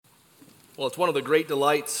Well, it's one of the great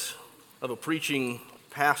delights of a preaching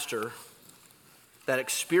pastor, that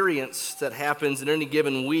experience that happens in any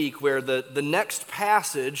given week where the next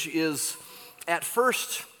passage is at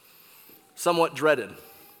first somewhat dreaded.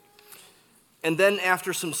 And then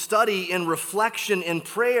after some study and reflection and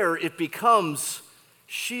prayer, it becomes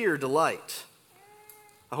sheer delight.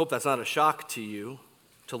 I hope that's not a shock to you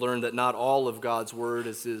to learn that not all of God's word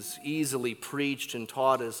is as easily preached and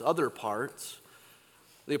taught as other parts.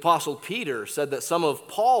 The Apostle Peter said that some of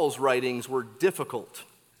Paul's writings were difficult.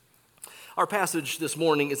 Our passage this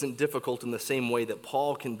morning isn't difficult in the same way that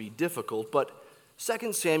Paul can be difficult, but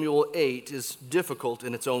 2 Samuel 8 is difficult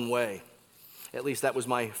in its own way. At least that was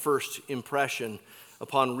my first impression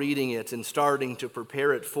upon reading it and starting to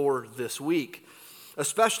prepare it for this week,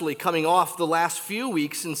 especially coming off the last few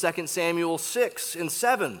weeks in 2 Samuel 6 and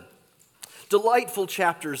 7. Delightful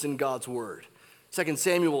chapters in God's Word. 2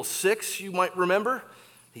 Samuel 6, you might remember,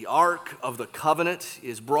 the Ark of the Covenant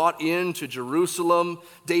is brought into Jerusalem.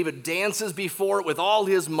 David dances before it with all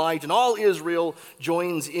his might, and all Israel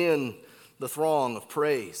joins in the throng of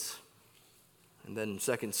praise. And then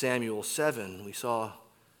in 2 Samuel 7, we saw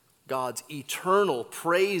God's eternal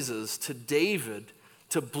praises to David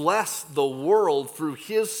to bless the world through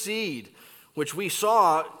his seed, which we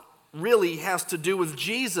saw really has to do with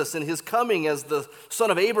Jesus and his coming as the son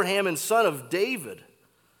of Abraham and son of David.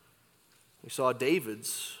 We saw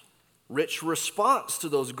David's rich response to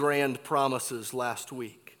those grand promises last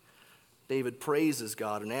week. David praises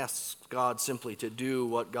God and asks God simply to do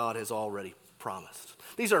what God has already promised.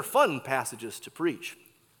 These are fun passages to preach.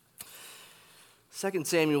 2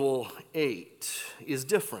 Samuel 8 is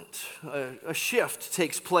different. A shift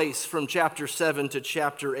takes place from chapter 7 to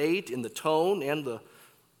chapter 8 in the tone and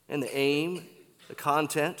the aim, the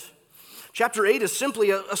content. Chapter 8 is simply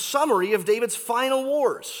a summary of David's final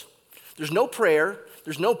wars. There's no prayer,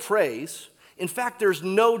 there's no praise. In fact, there's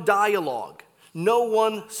no dialogue. No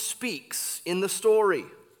one speaks in the story.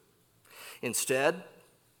 Instead,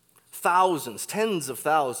 thousands, tens of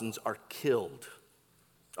thousands are killed.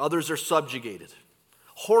 Others are subjugated.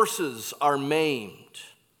 Horses are maimed.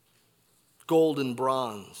 Gold and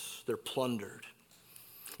bronze, they're plundered.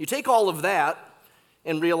 You take all of that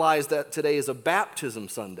and realize that today is a baptism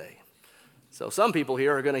Sunday. So some people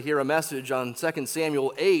here are going to hear a message on 2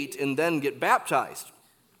 Samuel 8 and then get baptized.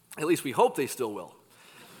 At least we hope they still will.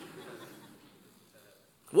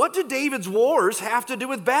 What do David's wars have to do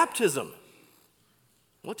with baptism?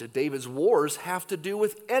 What do David's wars have to do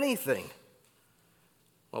with anything?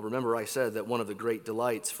 Well, remember I said that one of the great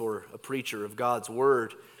delights for a preacher of God's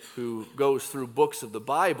word who goes through books of the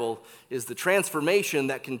Bible is the transformation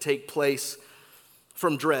that can take place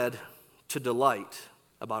from dread to delight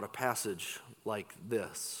about a passage like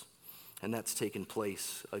this. And that's taken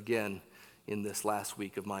place again in this last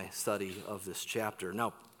week of my study of this chapter.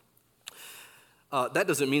 Now, that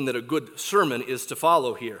doesn't mean that a good sermon is to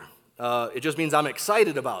follow here. It just means I'm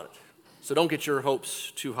excited about it. So don't get your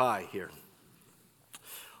hopes too high here.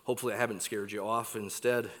 Hopefully I haven't scared you off.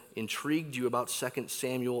 Instead, intrigued you about 2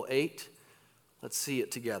 Samuel 8. Let's see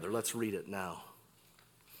it together. Let's read it now.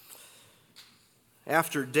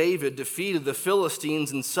 After David defeated the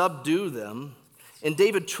Philistines and subdued them, and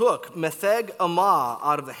David took Metheg Ammah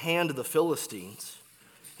out of the hand of the Philistines,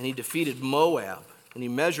 and he defeated Moab, and he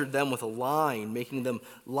measured them with a line, making them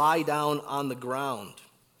lie down on the ground.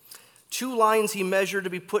 2 lines he measured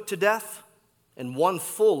to be put to death, and 1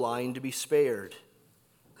 full line to be spared.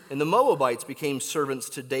 And the Moabites became servants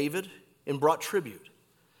to David and brought tribute.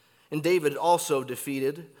 And David also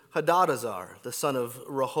defeated Hadadezer, the son of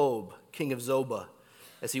Rehob, king of Zobah,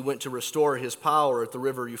 as he went to restore his power at the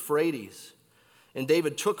river Euphrates. And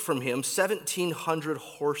David took from him 1,700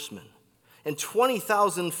 horsemen and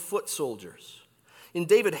 20,000 foot soldiers. And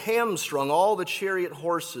David hamstrung all the chariot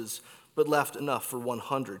horses, but left enough for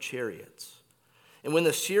 100 chariots. And when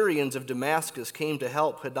the Syrians of Damascus came to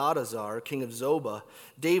help Hadadezer, king of Zobah,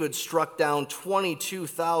 David struck down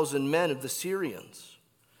 22,000 men of the Syrians.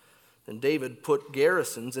 Then David put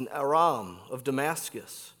garrisons in Aram of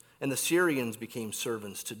Damascus, and the Syrians became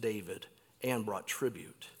servants to David and brought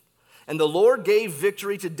tribute. And the Lord gave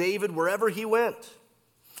victory to David wherever he went.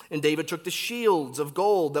 And David took the shields of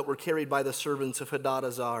gold that were carried by the servants of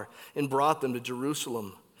Hadadezer and brought them to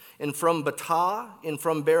Jerusalem. And from Betah and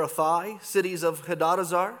from Berothai, cities of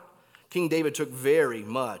Hadadezer, King David took very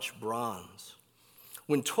much bronze.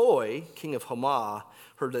 When Toi, king of Hamath,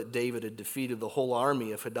 heard that David had defeated the whole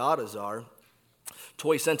army of Hadadezer,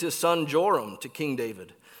 Toi sent his son Joram to King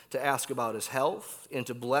David to ask about his health and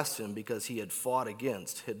to bless him because he had fought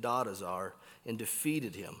against Hadadezer and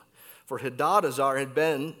defeated him. For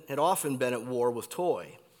Hadadezer had often been at war with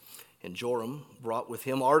Toi. And Joram brought with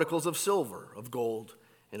him articles of silver, of gold,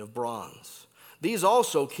 and of bronze. These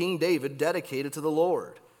also King David dedicated to the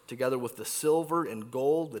Lord, together with the silver and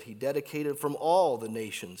gold that he dedicated from all the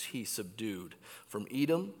nations he subdued, from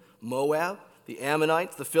Edom, Moab, the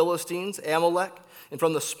Ammonites, the Philistines, Amalek, and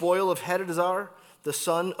from the spoil of Hadadezer, the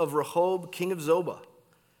son of Rehob, king of Zobah.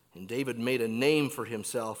 And David made a name for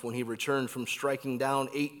himself when he returned from striking down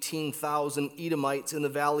 18,000 Edomites in the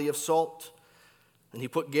valley of Salt. And he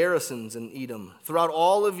put garrisons in Edom. Throughout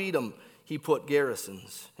all of Edom he put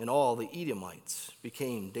garrisons, and all the Edomites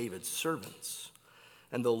became David's servants.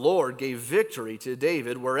 And the Lord gave victory to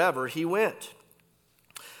David wherever he went.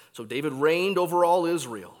 So David reigned over all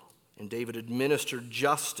Israel, and David administered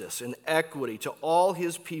justice and equity to all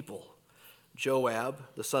his people. Joab,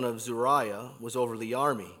 the son of Zeruiah, was over the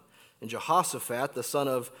army, and Jehoshaphat, the son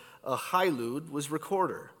of Ahilud, was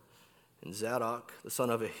recorder. And Zadok, the son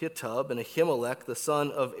of Ahitub, and Ahimelech, the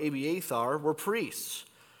son of Abiathar, were priests.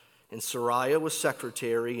 And Sariah was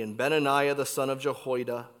secretary, and Benaniah, the son of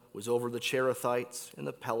Jehoiada, was over the Cherethites and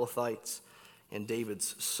the Pelethites, and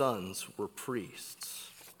David's sons were priests.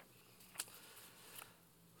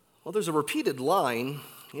 Well, there's a repeated line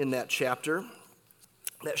in that chapter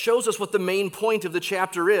that shows us what the main point of the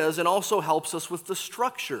chapter is and also helps us with the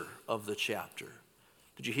structure of the chapter.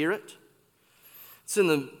 Did you hear it? It's in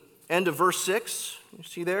the end of verse 6. You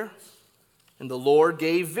see there? And the Lord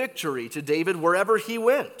gave victory to David wherever he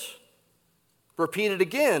went. Repeated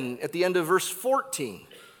again at the end of verse 14.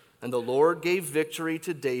 And the Lord gave victory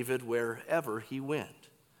to David wherever he went.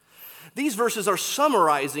 These verses are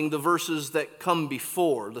summarizing the verses that come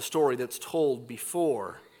before, the story that's told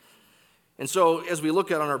before. And so as we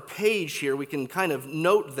look at on our page here, we can kind of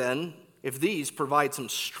note then, if these provide some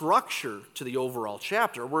structure to the overall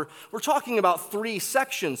chapter, we're talking about 3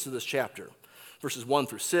 sections to this chapter. Verses 1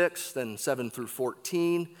 through 6, then 7 through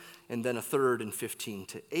 14, and then a third in 15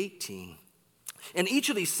 to 18. And each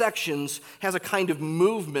of these sections has a kind of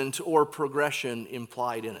movement or progression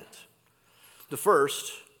implied in it. The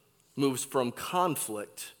first moves from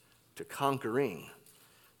conflict to conquering.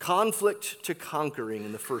 Conflict to conquering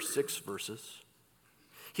in the first 6 verses.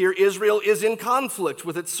 Here Israel is in conflict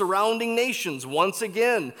with its surrounding nations once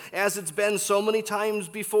again, as it's been so many times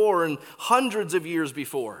before and hundreds of years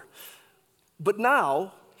before. But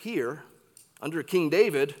now, here, under King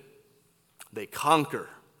David, they conquer.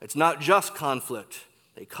 It's not just conflict.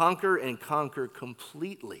 They conquer and conquer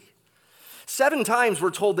completely. 7 times we're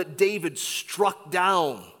told that David struck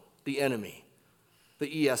down the enemy.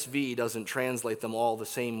 The ESV doesn't translate them all the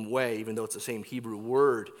same way, even though it's the same Hebrew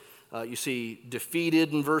word. You see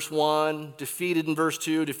defeated in verse 1, defeated in verse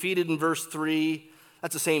 2, defeated in verse 3.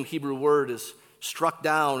 That's the same Hebrew word as struck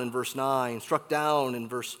down in verse 9, struck down in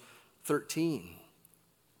verse 13.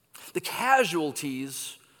 The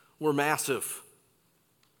casualties were massive.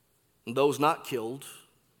 And those not killed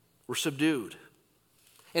were subdued.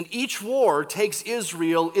 And each war takes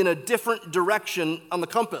Israel in a different direction on the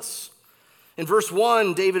compass. In verse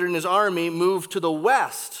 1, David and his army moved to the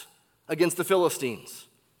west against the Philistines.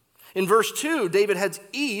 In verse 2, David heads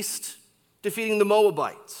east, defeating the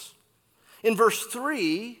Moabites. In verse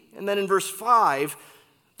 3, and then in verse 5,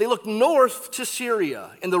 they look north to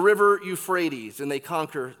Syria and the river Euphrates, and they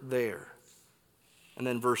conquer there. And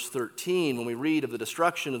then verse 13, when we read of the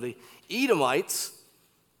destruction of the Edomites,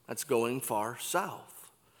 that's going far south.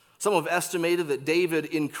 Some have estimated that David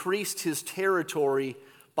increased his territory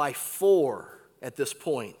by 4 at this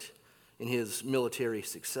point in his military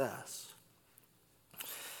success.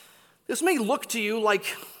 This may look to you like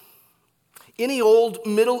any old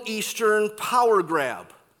Middle Eastern power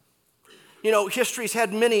grab. You know, history's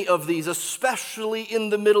had many of these, especially in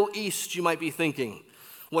the Middle East, you might be thinking.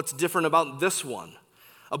 What's different about this one?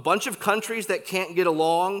 A bunch of countries that can't get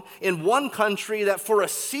along, and one country that for a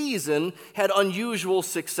season had unusual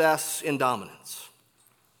success and dominance.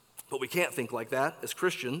 But we can't think like that as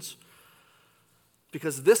Christians,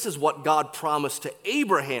 because this is what God promised to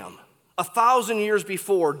Abraham 1,000 years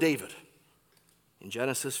before David. In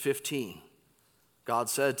Genesis 15, God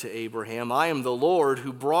said to Abraham, I am the Lord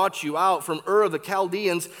who brought you out from Ur of the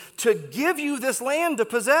Chaldeans to give you this land to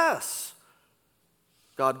possess.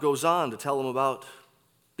 God goes on to tell him about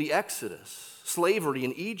the Exodus, slavery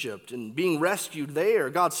in Egypt, and being rescued there.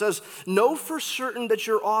 God says, know for certain that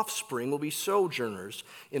your offspring will be sojourners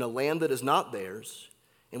in a land that is not theirs,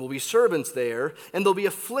 and will be servants there, and they'll be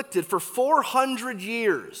afflicted for 400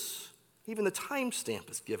 years. Even the time stamp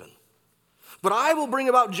is given. But I will bring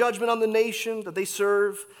about judgment on the nation that they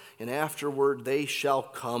serve, and afterward they shall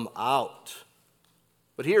come out.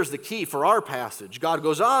 But here's the key for our passage. God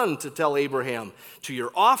goes on to tell Abraham, to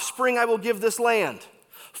your offspring I will give this land.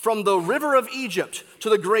 from the river of Egypt to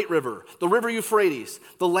the great river, the river Euphrates,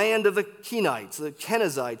 the land of the Kenites, the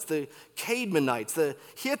Kenizzites, the Cadmonites, the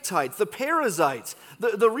Hittites, the Perizzites,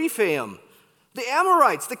 the Rephaim, the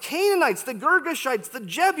Amorites, the Canaanites, the Girgashites, the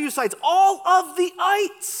Jebusites, all of the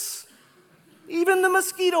ites, even the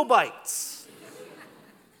mosquito bites.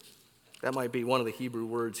 That might be one of the Hebrew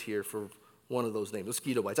words here for one of those names,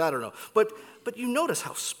 mosquito bites, I don't know. But you notice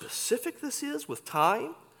how specific this is with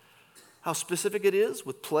time, how specific it is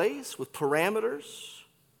with place, with parameters.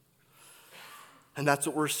 And that's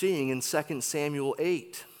what we're seeing in 2 Samuel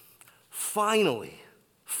 8. Finally,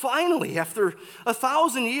 after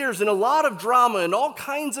 1,000 years and a lot of drama and all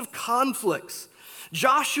kinds of conflicts,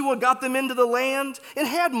 Joshua got them into the land and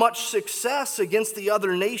had much success against the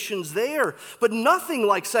other nations there, but nothing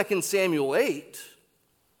like 2 Samuel 8.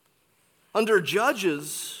 Under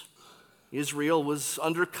Judges, Israel was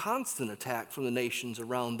under constant attack from the nations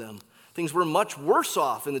around them. Things were much worse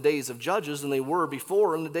off in the days of Judges than they were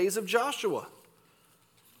before in the days of Joshua.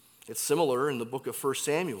 It's similar in the book of 1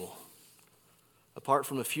 Samuel. Apart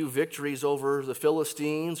from a few victories over the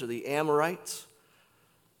Philistines or the Amorites,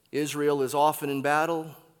 Israel is often in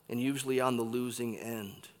battle and usually on the losing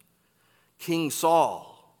end. King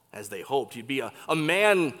Saul, as they hoped, he'd be a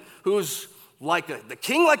man who's the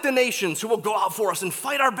king like the nations, who will go out for us and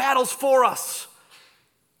fight our battles for us.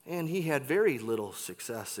 And he had very little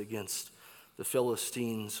success against the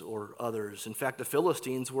Philistines or others. In fact, the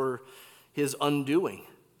Philistines were his undoing.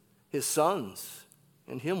 His sons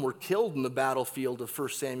and him were killed in the battlefield of 1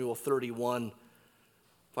 Samuel 31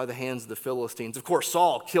 by the hands of the Philistines. Of course,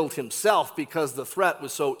 Saul killed himself because the threat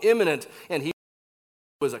was so imminent and he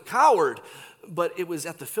was a coward, but it was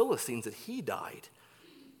at the Philistines that he died.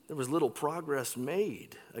 There was little progress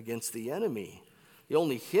made against the enemy. The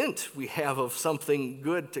only hint we have of something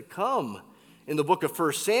good to come in the book of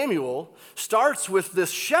 1 Samuel starts with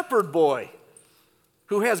this shepherd boy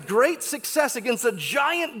who has great success against a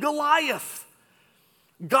giant Goliath.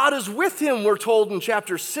 God is with him, we're told in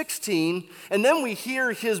chapter 16, and then we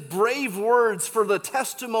hear his brave words for the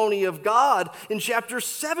testimony of God in chapter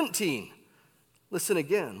 17. Listen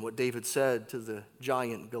again what David said to the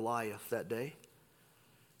giant Goliath that day.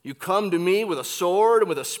 You come to me with a sword and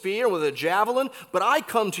with a spear and with a javelin, but I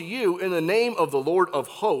come to you in the name of the Lord of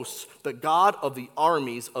hosts, the God of the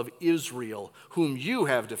armies of Israel, whom you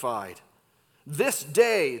have defied. This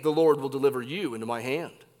day the Lord will deliver you into my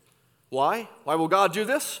hand. Why? Why will God do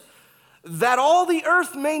this? That all the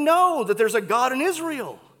earth may know that there's a God in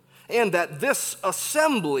Israel, and that this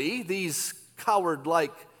assembly, these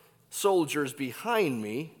coward-like soldiers behind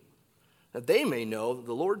me, that they may know that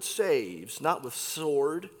the Lord saves, not with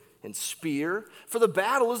sword and spear, for the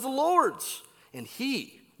battle is the Lord's, and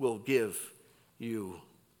he will give you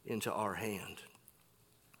into our hand.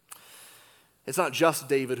 It's not just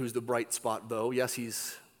David who's the bright spot, though. Yes,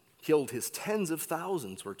 he's killed his tens of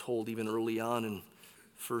thousands, we're told even early on in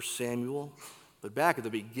 1 Samuel. But back at the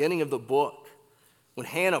beginning of the book, when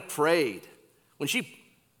Hannah prayed, when she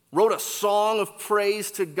wrote a song of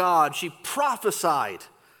praise to God, she prophesied.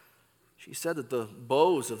 She said that the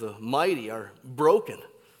bows of the mighty are broken,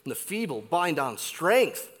 and the feeble bind on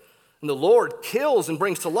strength. And the Lord kills and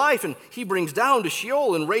brings to life, and he brings down to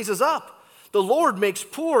Sheol and raises up. The Lord makes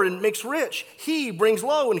poor and makes rich. He brings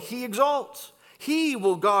low and he exalts. He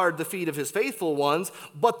will guard the feet of his faithful ones,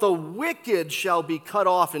 but the wicked shall be cut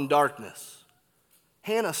off in darkness.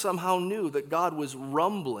 Hannah somehow knew that God was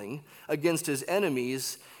rumbling against his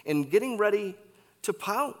enemies and getting ready to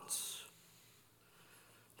pounce.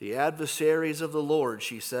 The adversaries of the Lord,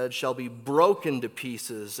 she said, shall be broken to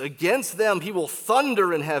pieces. Against them he will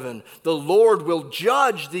thunder in heaven. The Lord will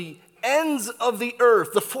judge the ends of the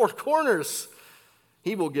earth, the four corners.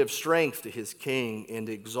 He will give strength to his king and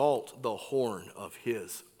exalt the horn of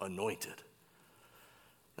his anointed.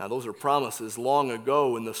 Now, those are promises long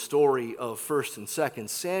ago in the story of 1 and 2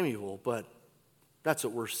 Samuel, but that's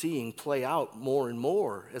what we're seeing play out more and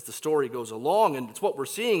more as the story goes along, and it's what we're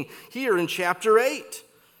seeing here in chapter 8.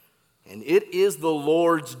 And it is the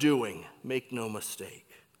Lord's doing, make no mistake.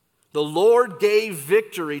 The Lord gave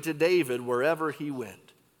victory to David wherever he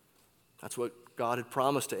went. That's what God had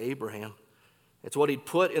promised to Abraham. It's what he'd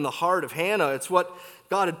put in the heart of Hannah. It's what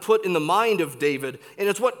God had put in the mind of David. And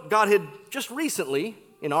it's what God had just recently,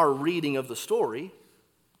 in our reading of the story,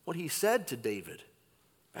 what he said to David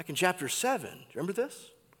back in chapter 7. Do you remember this?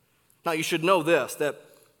 Now, you should know this, that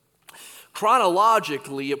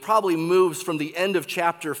chronologically, it probably moves from the end of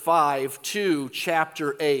chapter 5 to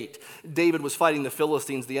chapter 8. David was fighting the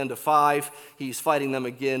Philistines at the end of 5. He's fighting them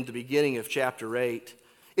again at the beginning of chapter 8.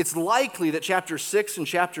 It's likely that chapter 6 and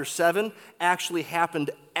chapter 7 actually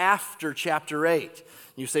happened after chapter 8.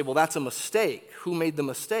 You say, well, that's a mistake. Who made the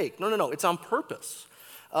mistake? No, it's on purpose.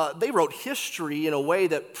 They wrote history in a way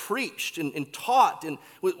that preached and taught, and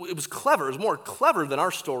it was clever. It was more clever than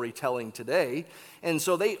our storytelling today. And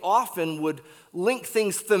so they often would link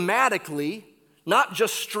things thematically, not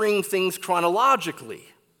just string things chronologically.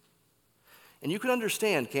 And you can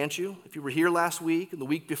understand, can't you, if you were here last week and the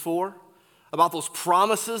week before, about those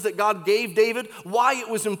promises that God gave David, why it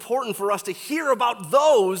was important for us to hear about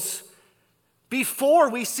those before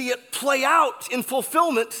we see it play out in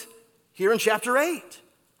fulfillment here in chapter 8.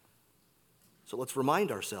 So let's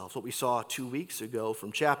remind ourselves what we saw 2 weeks ago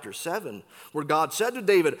from chapter 7, where God said to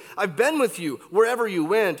David, I've been with you wherever you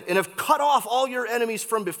went, and have cut off all your enemies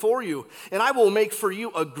from before you, and I will make for you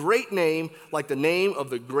a great name like the name of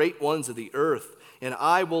the great ones of the earth. And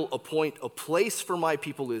I will appoint a place for my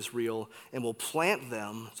people Israel, and will plant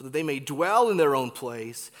them so that they may dwell in their own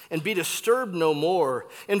place, and be disturbed no more.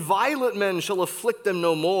 And violent men shall afflict them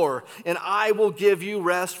no more, and I will give you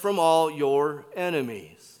rest from all your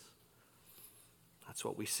enemies. That's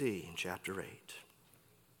what we see in chapter 8.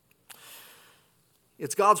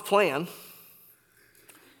 It's God's plan,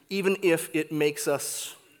 even if it makes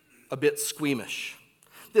us a bit squeamish.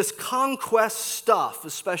 This conquest stuff,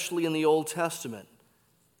 especially in the Old Testament,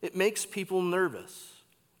 it makes people nervous.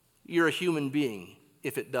 You're a human being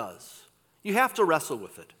if it does. You have to wrestle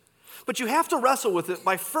with it. But you have to wrestle with it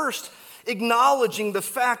by first acknowledging the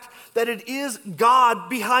fact that it is God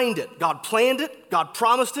behind it. God planned it. God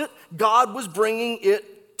promised it. God was bringing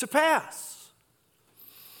it to pass.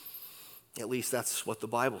 At least that's what the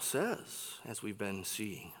Bible says, as we've been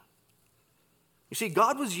seeing. You see,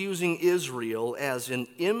 God was using Israel as an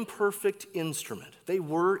imperfect instrument. They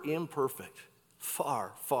were imperfect,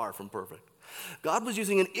 far, far from perfect. God was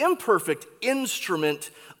using an imperfect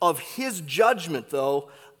instrument of his judgment, though,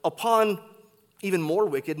 upon even more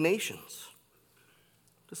wicked nations.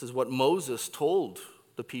 This is what Moses told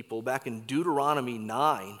the people back in Deuteronomy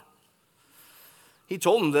 9. He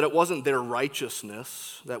told them that it wasn't their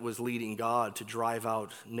righteousness that was leading God to drive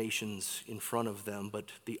out nations in front of them, but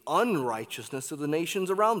the unrighteousness of the nations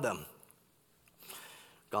around them.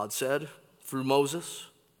 God said through Moses,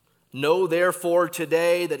 "Know therefore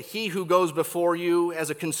today that he who goes before you as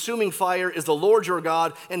a consuming fire is the Lord your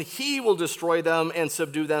God, and he will destroy them and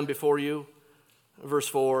subdue them before you." Verse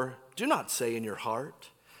 4, "Do not say in your heart,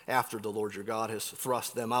 after the Lord your God has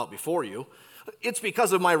thrust them out before you, it's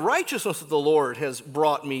because of my righteousness that the Lord has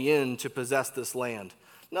brought me in to possess this land.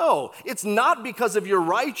 No, it's not because of your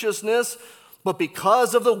righteousness, but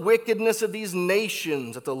because of the wickedness of these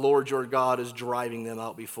nations that the Lord your God is driving them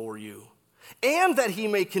out before you. And that he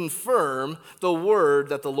may confirm the word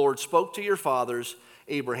that the Lord spoke to your fathers,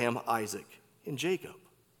 Abraham, Isaac, and Jacob."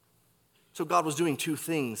 So God was doing two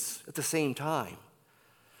things at the same time.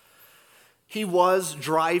 He was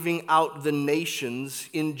driving out the nations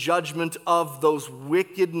in judgment of those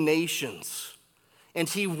wicked nations. And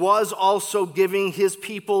he was also giving his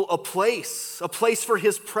people a place for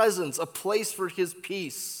his presence, a place for his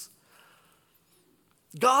peace.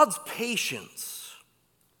 God's patience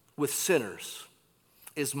with sinners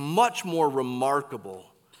is much more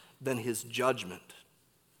remarkable than his judgment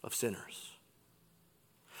of sinners.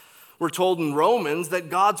 We're told in Romans that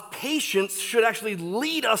God's patience should actually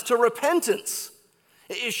lead us to repentance.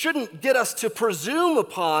 It shouldn't get us to presume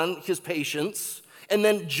upon his patience and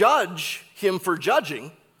then judge him for judging.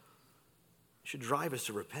 It should drive us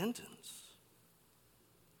to repentance.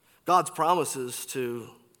 God's promises to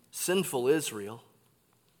sinful Israel,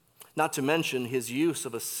 not to mention his use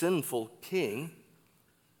of a sinful king,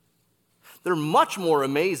 they're much more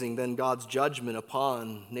amazing than God's judgment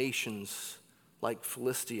upon nations like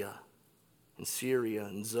Philistia and Syria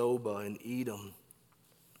and Zobah and Edom.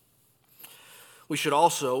 We should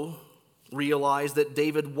also realize that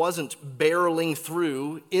David wasn't barreling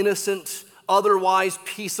through innocent, otherwise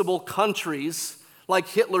peaceable countries like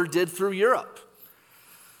Hitler did through Europe.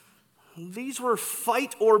 These were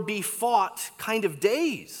fight or be fought kind of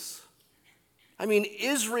days. I mean,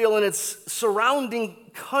 Israel and its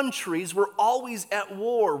surrounding countries were always at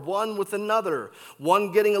war, one with another,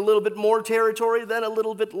 one getting a little bit more territory, then a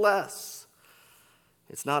little bit less.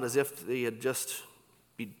 It's not as if they had just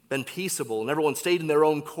been peaceable and everyone stayed in their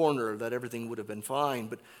own corner, that everything would have been fine,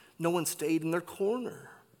 but no one stayed in their corner.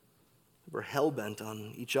 They were hell-bent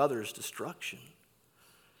on each other's destruction.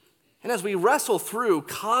 And as we wrestle through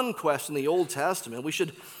conquest in the Old Testament, we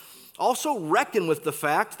should also reckon with the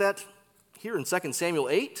fact that here in 2 Samuel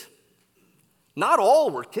 8, not all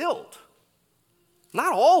were killed.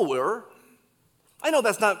 Not all were. I know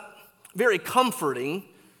that's not very comforting.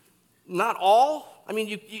 Not all. I mean,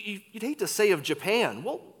 you'd hate to say of Japan,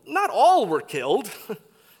 well, not all were killed.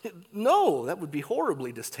 No, that would be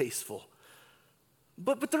horribly distasteful.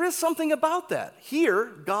 But there is something about that. Here,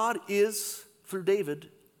 God is, through David,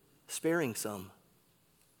 sparing some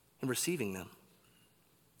and receiving them.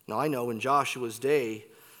 Now, I know in Joshua's day,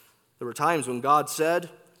 there were times when God said,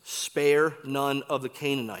 spare none of the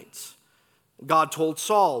Canaanites. God told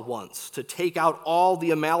Saul once to take out all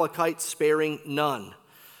the Amalekites, sparing none.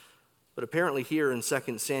 But apparently here in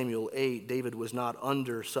 2 Samuel 8, David was not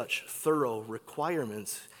under such thorough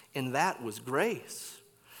requirements, and that was grace.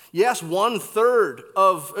 Yes, 2/3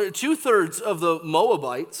 of the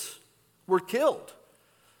Moabites were killed.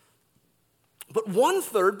 But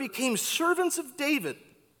 1/3 became servants of David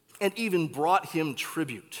and even brought him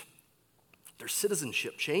tribute. Their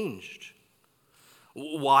citizenship changed.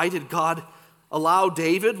 Why did God allow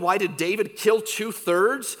David? Why did David kill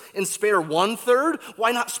 2/3 and spare 1/3?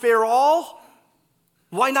 Why not spare all?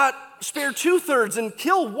 Why not spare 2/3 and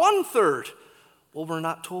kill 1/3? Well, we're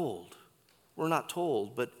not told. We're not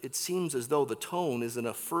told, but it seems as though the tone is an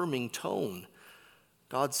affirming tone.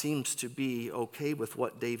 God seems to be okay with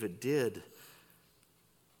what David did.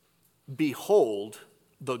 Behold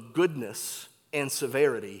the goodness and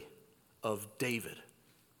severity of David.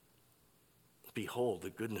 Behold the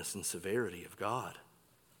goodness and severity of God.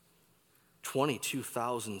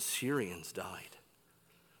 22,000 Syrians died,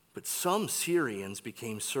 but some Syrians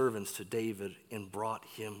became servants to David and brought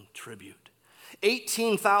him tribute.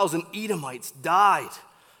 18,000 Edomites died,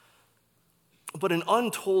 but an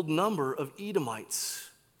untold number of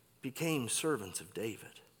Edomites became servants of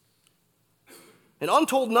David. An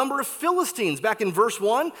untold number of Philistines, back in verse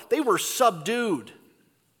 1, they were subdued.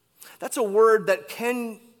 That's a word that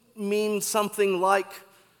can mean something like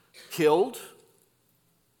killed,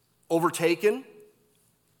 overtaken,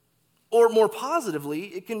 or more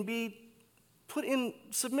positively, it can be put in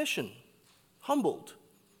submission, humbled,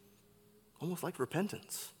 almost like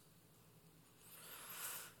repentance.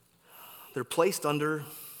 They're placed under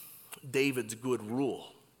David's good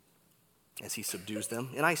rule as he subdues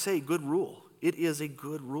them. And I say good rule. It is a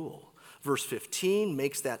good rule. Verse 15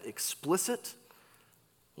 makes that explicit.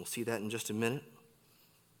 We'll see that in just a minute.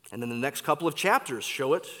 And then the next couple of chapters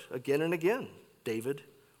show it again and again. David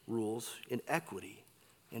rules in equity,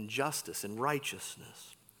 in justice, and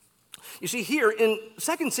righteousness. You see, here in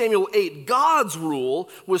 2 Samuel 8, God's rule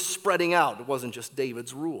was spreading out. It wasn't just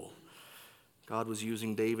David's rule. God was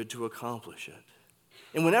using David to accomplish it.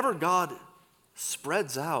 And whenever God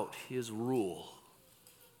spreads out his rule,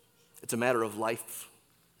 it's a matter of life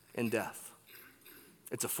and death.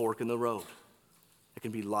 It's a fork in the road. It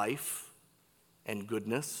can be life and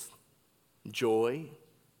goodness, joy,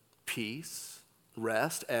 peace,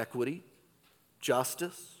 rest, equity,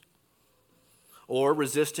 justice. Or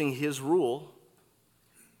resisting his rule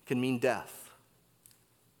can mean death,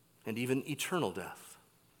 and even eternal death.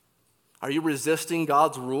 Are you resisting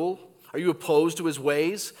God's rule? Are you opposed to his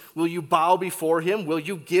ways? Will you bow before him? Will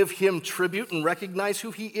you give him tribute and recognize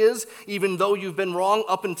who he is, even though you've been wrong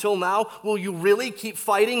up until now? Will you really keep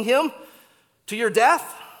fighting him to your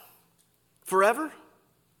death forever?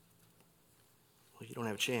 Well, you don't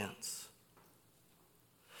have a chance.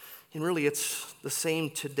 And really, it's the same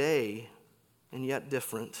today and yet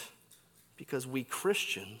different, because we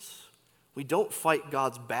Christians, we don't fight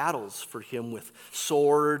God's battles for him with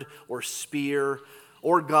sword or spear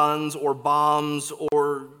or guns or bombs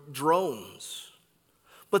or drones.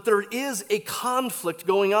 But there is a conflict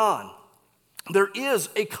going on. There is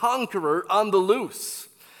a conqueror on the loose.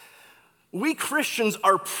 We Christians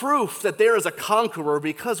are proof that there is a conqueror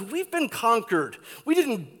because we've been conquered.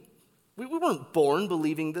 We weren't born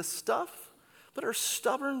believing this stuff, but our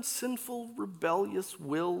stubborn, sinful, rebellious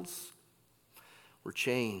wills were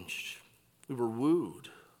changed. We were wooed.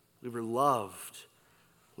 We were loved.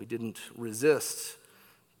 We didn't resist.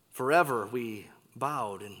 Forever we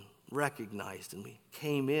bowed and recognized, and we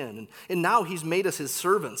came in. And now he's made us his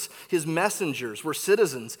servants, his messengers. We're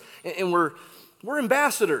citizens, and we're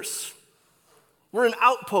ambassadors. We're in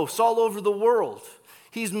outposts all over the world.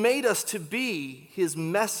 He's made us to be his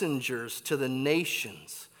messengers to the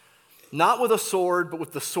nations. Not with a sword, but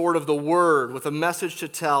with the sword of the word, with a message to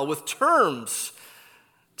tell, with terms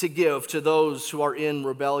to give to those who are in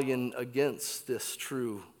rebellion against this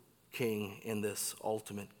true king in this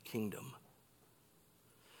ultimate kingdom.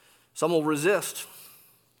 Some will resist,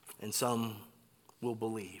 and some will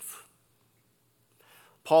believe.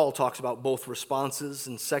 Paul talks about both responses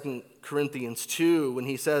in 2 Corinthians 2 when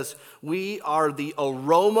he says, we are the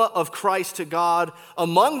aroma of Christ to God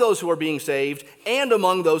among those who are being saved and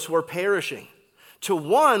among those who are perishing. To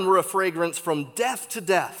one, we're a fragrance from death to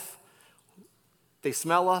death. They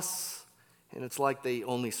smell us, and it's like they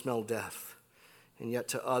only smell death. And yet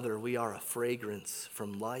to other, we are a fragrance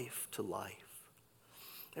from life to life.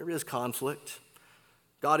 There is conflict.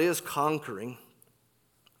 God is conquering.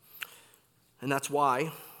 And that's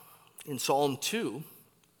why in Psalm 2,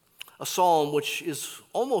 a psalm which is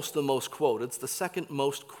almost the most quoted, it's the second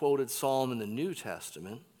most quoted psalm in the New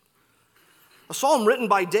Testament, a psalm written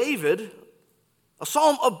by David, a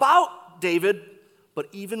psalm about David, but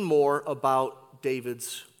even more about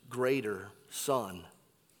David's greater son,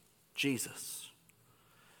 Jesus.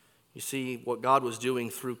 You see, what God was doing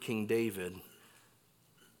through King David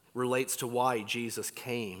relates to why Jesus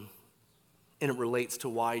came, and it relates to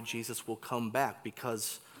why Jesus will come back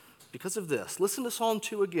because of this. Listen to Psalm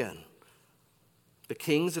 2 again. The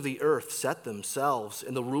kings of the earth set themselves,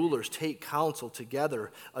 and the rulers take counsel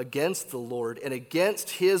together against the Lord and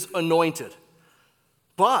against his anointed.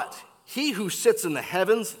 But he who sits in the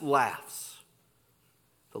heavens laughs.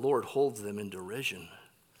 The Lord holds them in derision.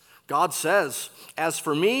 God says, "As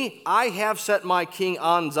for me, I have set my king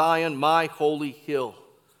on Zion, my holy hill.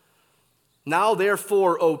 Now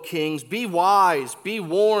therefore, O kings, be wise, be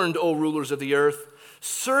warned, O rulers of the earth.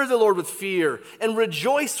 Serve the Lord with fear and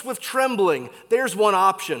rejoice with trembling." There's one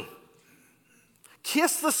option.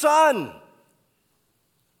 Kiss the Son.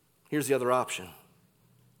 Here's the other option.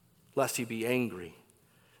 Lest he be angry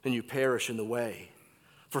and you perish in the way,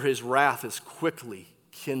 for his wrath is quickly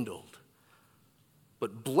kindled.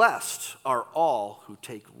 But blessed are all who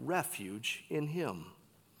take refuge in him.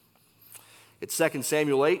 It's 2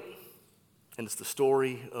 Samuel 8, and it's the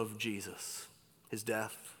story of Jesus, his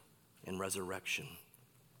death and resurrection.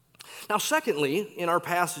 Now, secondly, in our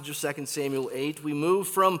passage of 2 Samuel 8, we move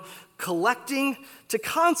from collecting to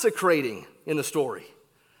consecrating in the story.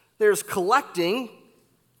 There's collecting,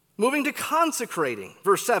 moving to consecrating.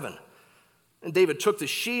 Verse 7, "And David took the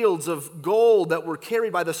shields of gold that were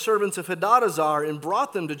carried by the servants of Hadadezer and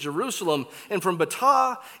brought them to Jerusalem. And from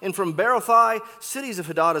Betah and from Berothai, cities of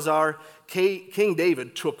Hadadezer, King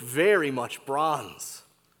David took very much bronze."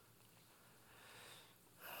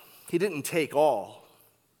 He didn't take all.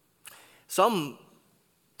 Some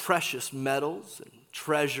precious metals and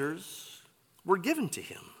treasures were given to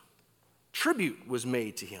him. Tribute was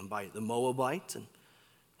made to him by the Moabites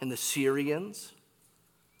and the Syrians.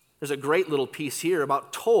 There's a great little piece here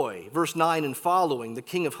about Toi, verse 9 and following, the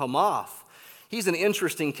king of Hamath. He's an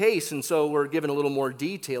interesting case, and so we're given a little more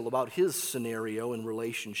detail about his scenario in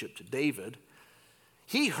relationship to David.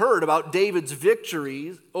 He heard about David's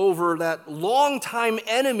victories over that longtime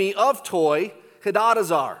enemy of Toi,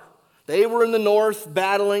 Hadadezer. They were in the north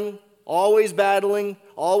battling, always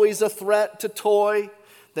a threat to Toi.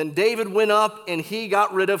 Then David went up and he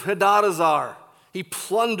got rid of Hadadezer. He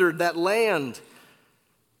plundered that land.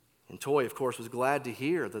 And Toi, of course, was glad to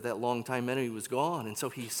hear that longtime enemy was gone. And so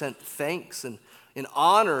he sent thanks and in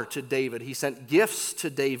honor to David. He sent gifts to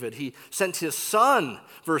David. He sent his son,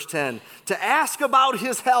 verse 10, to ask about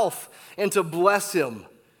his health and to bless him.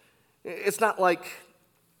 It's not like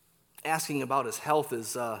asking about his health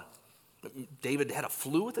is David had a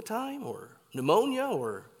flu at the time or pneumonia,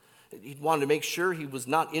 or he wanted to make sure he was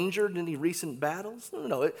not injured in any recent battles.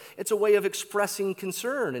 No. It's a way of expressing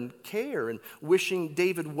concern and care and wishing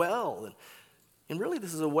David well. And really,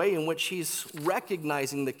 this is a way in which he's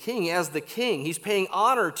recognizing the king as the king. He's paying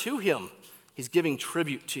honor to him. He's giving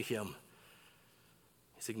tribute to him.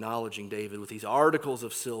 He's acknowledging David with these articles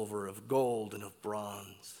of silver, of gold, and of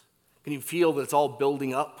bronze. Can you feel that it's all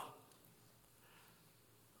building up?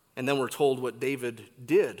 And then we're told what David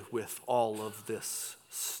did with all of this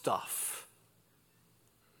stuff.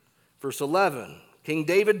 Verse 11, King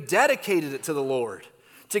David dedicated it to the Lord,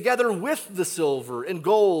 together with the silver and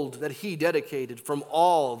gold that he dedicated from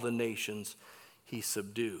all the nations he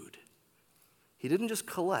subdued. He didn't just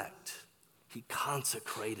collect, he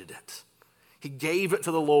consecrated it. He gave it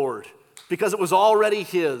to the Lord because it was already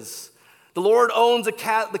his. The Lord owns the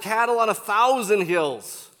cattle on 1,000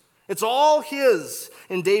 hills. It's all his.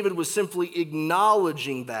 And David was simply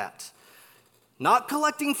acknowledging that. Not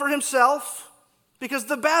collecting for himself, because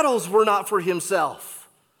the battles were not for himself.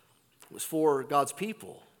 It was for God's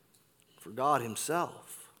people, for God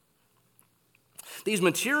himself. These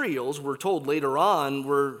materials, we're told later on,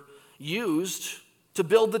 were used to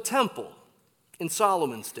build the temple in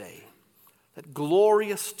Solomon's day. That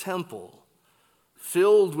glorious temple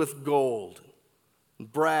filled with gold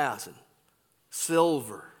and brass and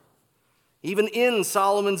silver. Even in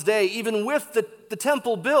Solomon's day, even with the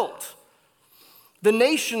temple built, the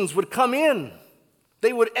nations would come in.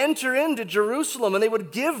 They would enter into Jerusalem and they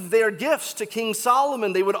would give their gifts to King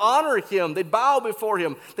Solomon. They would honor him. They'd bow before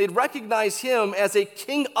him. They'd recognize him as a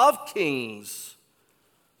king of kings,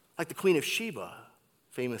 like the Queen of Sheba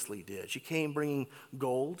famously did. She came bringing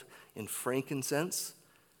gold and frankincense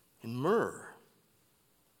and myrrh.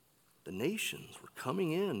 The nations were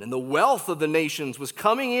coming in, and the wealth of the nations was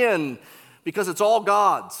coming in because it's all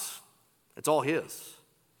God's. It's all his.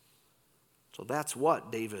 So that's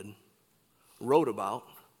what David wrote about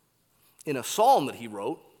in a psalm that he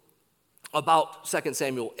wrote about 2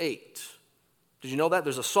 Samuel 8. Did you know that?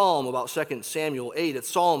 There's a psalm about 2 Samuel 8. It's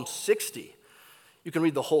Psalm 60. You can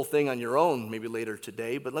read the whole thing on your own maybe later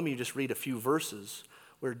today, but let me just read a few verses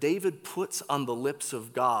where David puts on the lips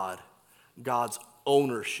of God God's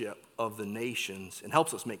ownership of the nations and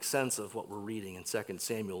helps us make sense of what we're reading in 2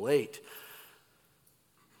 Samuel 8.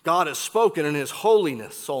 God has spoken in his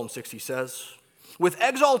holiness, Psalm 60 says. With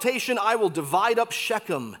exaltation I will divide up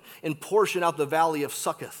Shechem and portion out the valley of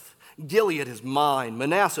Succoth. Gilead is mine,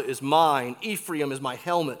 Manasseh is mine, Ephraim is my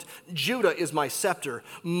helmet, Judah is my scepter,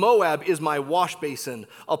 Moab is my washbasin.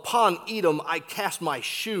 Upon Edom I cast my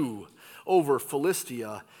shoe, over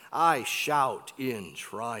Philistia I shout in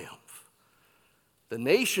triumph. The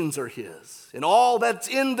nations are his, and all that's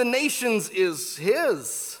in the nations is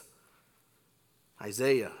his.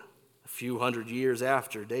 Isaiah, a few hundred years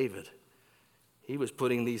after David, he was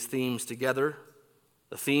putting these themes together.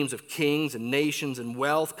 The themes of kings and nations and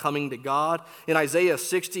wealth coming to God. In Isaiah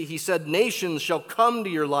 60, he said, nations shall come to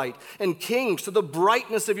your light, and kings to the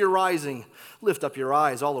brightness of your rising. Lift up your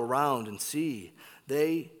eyes all around and see.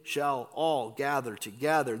 They shall all gather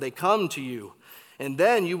together. They come to you, and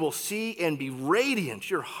then you will see and be radiant.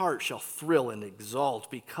 Your heart shall thrill and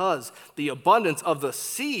exult, because the abundance of the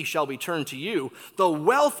sea shall be turned to you. The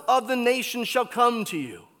wealth of the nations shall come to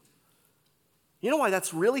you. You know why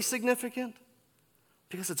that's really significant?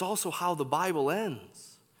 Because it's also how the Bible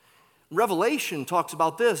ends. Revelation talks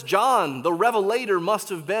about this. John, the revelator, must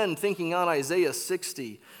have been thinking on Isaiah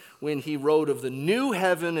 60 when he wrote of the new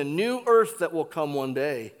heaven and new earth that will come one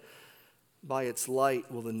day. By its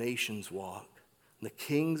light will the nations walk, and the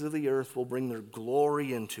kings of the earth will bring their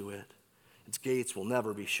glory into it. Its gates will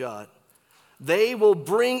never be shut. They will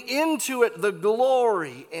bring into it the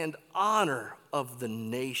glory and honor of the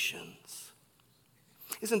nations.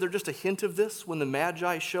 Isn't there just a hint of this when the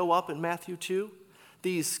Magi show up in Matthew 2?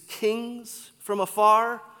 These kings from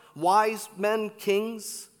afar, wise men,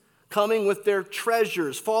 kings, coming with their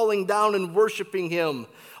treasures, falling down and worshiping him,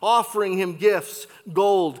 offering him gifts,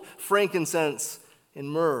 gold, frankincense,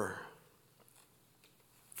 and myrrh.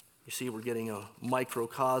 You see, we're getting a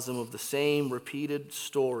microcosm of the same repeated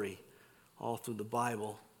story all through the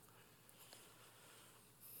Bible.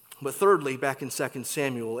 But thirdly, back in 2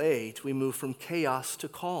 Samuel 8, we move from chaos to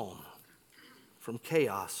calm. From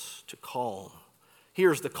chaos to calm.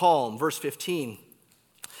 Here's the calm, verse 15.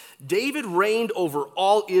 David reigned over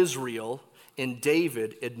all Israel, and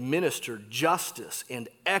David administered justice and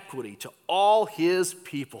equity to all his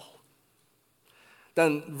people.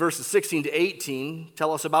 Then verses 16 to 18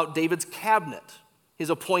 tell us about David's cabinet,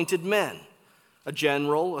 his appointed men, a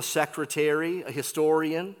general, a secretary, a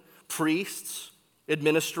historian, priests,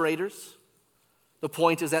 administrators. The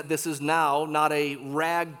point is that this is now not a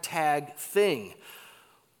ragtag thing,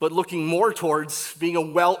 but looking more towards being a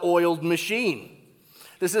well-oiled machine.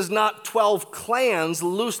 This is not 12 clans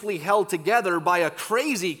loosely held together by a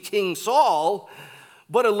crazy King Saul,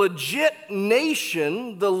 but a legit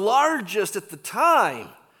nation, the largest at the time,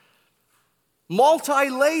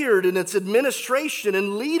 multi-layered in its administration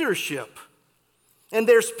and leadership. And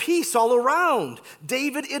there's peace all around.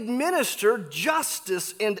 David administered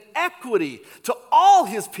justice and equity to all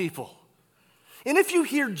his people. And if you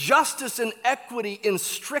hear justice and equity in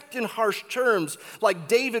strict and harsh terms, like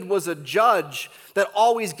David was a judge that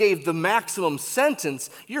always gave the maximum sentence,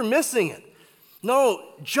 you're missing it.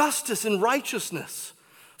 No, justice and righteousness.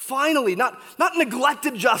 Finally, not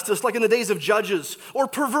neglected justice like in the days of judges, or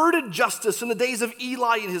perverted justice in the days of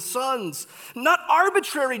Eli and his sons. Not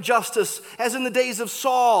arbitrary justice as in the days of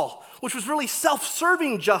Saul, which was really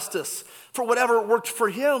self-serving justice for whatever worked for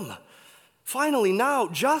him. Finally, now,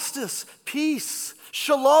 justice, peace,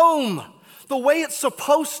 shalom, the way it's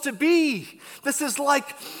supposed to be. This is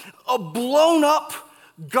like a blown-up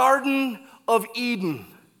Garden of Eden.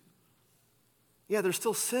 Yeah, they're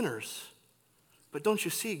still sinners. But don't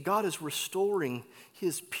you see, God is restoring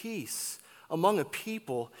his peace among a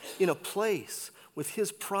people in a place with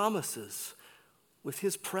his promises, with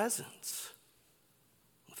his presence,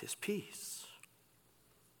 with his peace.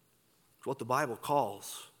 It's what the Bible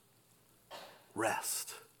calls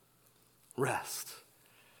rest. Rest.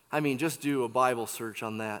 I mean, just do a Bible search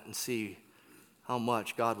on that and see how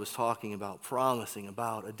much God was talking about, promising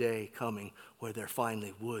about a day coming where there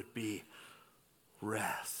finally would be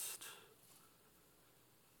rest.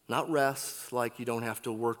 Not rest like you don't have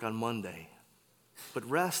to work on Monday, but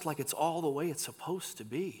rest like it's all the way it's supposed to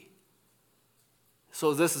be.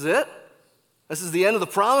 So this is it? This is the end of the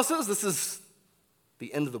promises? This is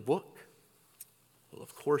the end of the book? Well,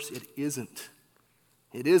 of course it isn't.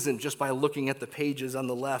 It isn't just by looking at the pages on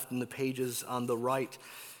the left and the pages on the right.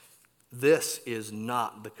 This is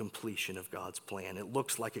not the completion of God's plan. It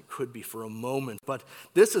looks like it could be for a moment, but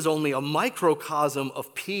this is only a microcosm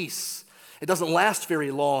of peace. It doesn't last very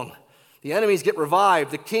long. The enemies get revived,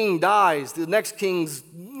 the king dies, the next king's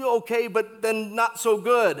okay, but then not so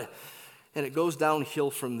good. And it goes downhill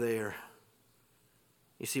from there.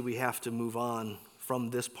 You see, we have to move on from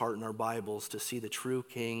this part in our Bibles to see the true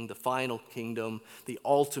king, the final kingdom, the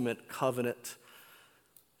ultimate covenant.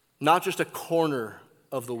 Not just a corner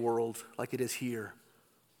of the world like it is here,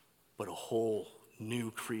 but a whole new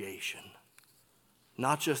creation.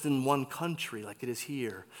 Not just in one country like it is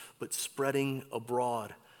here, but spreading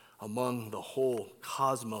abroad among the whole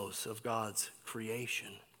cosmos of God's creation.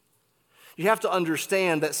 You have to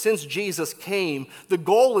understand that since Jesus came, the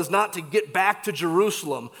goal is not to get back to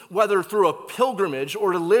Jerusalem, whether through a pilgrimage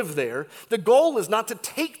or to live there. The goal is not to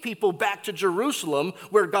take people back to Jerusalem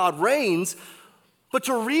where God reigns, but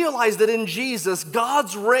to realize that in Jesus,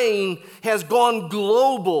 God's reign has gone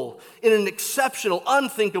global in an exceptional,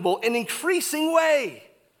 unthinkable, and increasing way.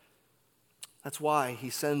 That's why he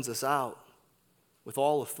sends us out with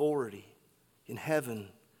all authority in heaven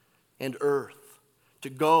and earth to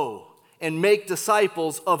go and make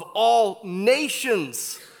disciples of all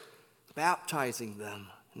nations, baptizing them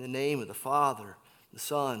in the name of the Father, the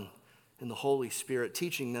Son, and the Holy Spirit,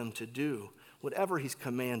 teaching them to do whatever he's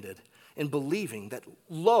commanded, and believing that,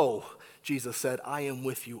 lo, Jesus said, I am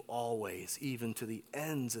with you always, even to the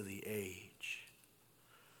ends of the age.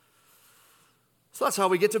 So that's how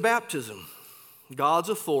we get to baptism. God's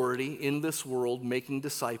authority in this world, making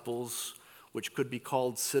disciples, which could be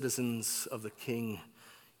called citizens of the King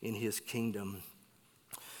in his kingdom.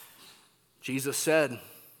 Jesus said,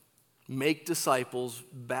 make disciples,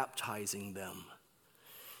 baptizing them.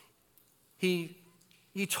 He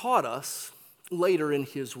taught us later in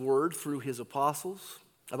his word through his apostles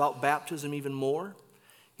about baptism even more.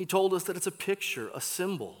 He told us that it's a picture, a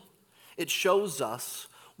symbol. It shows us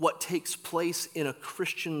what takes place in a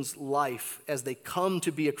Christian's life as they come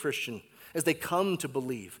to be a Christian, as they come to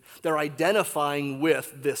believe. They're identifying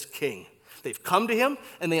with this king. They've come to him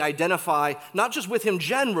and they identify not just with him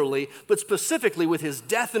generally, but specifically with his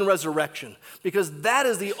death and resurrection, because that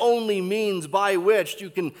is the only means by which you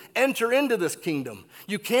can enter into this kingdom.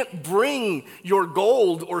 You can't bring your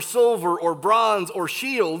gold or silver or bronze or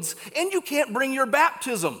shields, and you can't bring your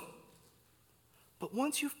baptism. But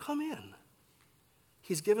once you've come in,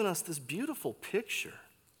 he's given us this beautiful picture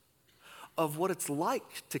of what it's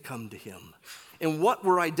like to come to him and what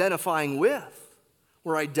we're identifying with.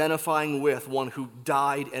 We're identifying with one who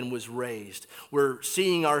died and was raised. We're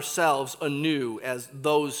seeing ourselves anew as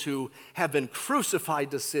those who have been crucified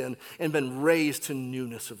to sin and been raised to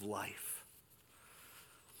newness of life.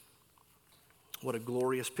 What a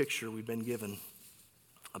glorious picture we've been given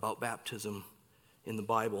about baptism in the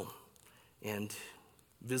Bible and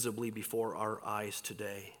visibly before our eyes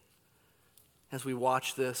today. As we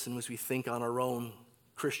watch this and as we think on our own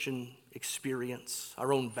Christian experience,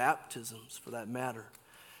 our own baptisms for that matter,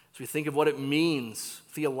 as we think of what it means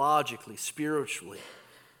theologically, spiritually,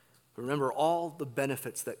 remember all the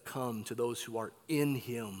benefits that come to those who are in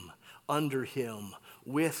him, under him,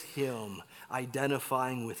 with him,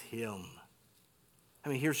 identifying with him. I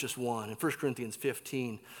mean, here's just one. In 1 Corinthians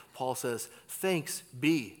 15, Paul says, "Thanks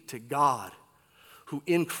be to God, who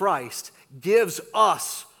in Christ gives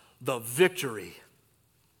us the victory."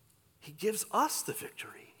 He gives us the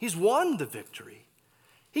victory. He's won the victory.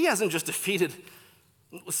 He hasn't just defeated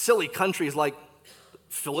silly countries like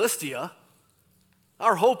Philistia.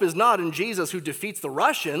 Our hope is not in Jesus who defeats the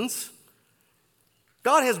Russians.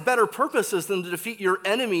 God has better purposes than to defeat your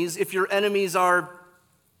enemies if your enemies are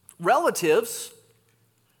relatives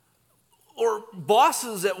or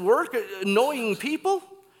bosses at work, annoying people.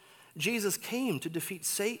 Jesus came to defeat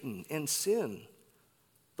Satan and sin,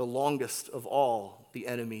 the longest of all the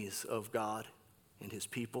enemies of God and his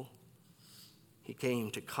people. He came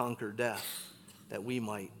to conquer death that we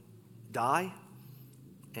might die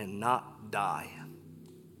and not die.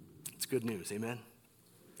 It's good news, amen?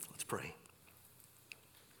 Let's pray.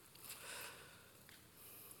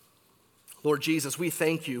 Lord Jesus, we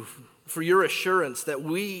thank you for your assurance that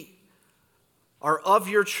we are of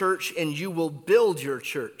your church and you will build your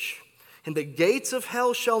church, and the gates of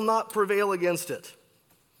hell shall not prevail against it.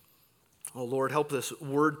 Oh Lord, help this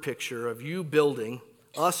word picture of you building,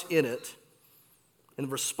 us in it, and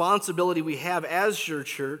the responsibility we have as your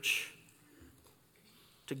church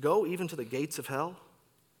to go even to the gates of hell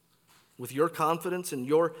with your confidence and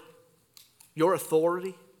your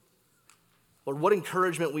authority. Lord, what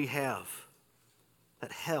encouragement we have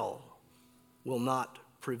that hell will not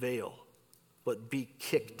prevail, but be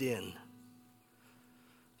kicked in.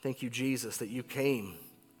 Thank you, Jesus, that you came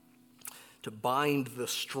to bind the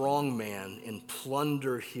strong man and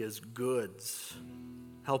plunder his goods.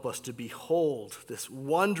 Help us to behold this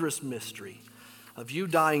wondrous mystery of you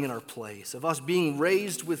dying in our place, of us being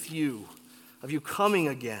raised with you, of you coming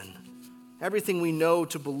again. Everything we know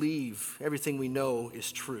to believe, everything we know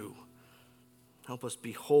is true. Help us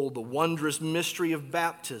behold the wondrous mystery of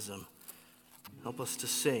baptism. Help us to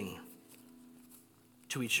sing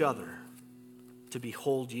to each other, to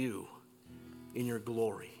behold you in your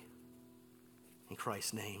glory. In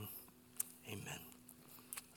Christ's name, amen.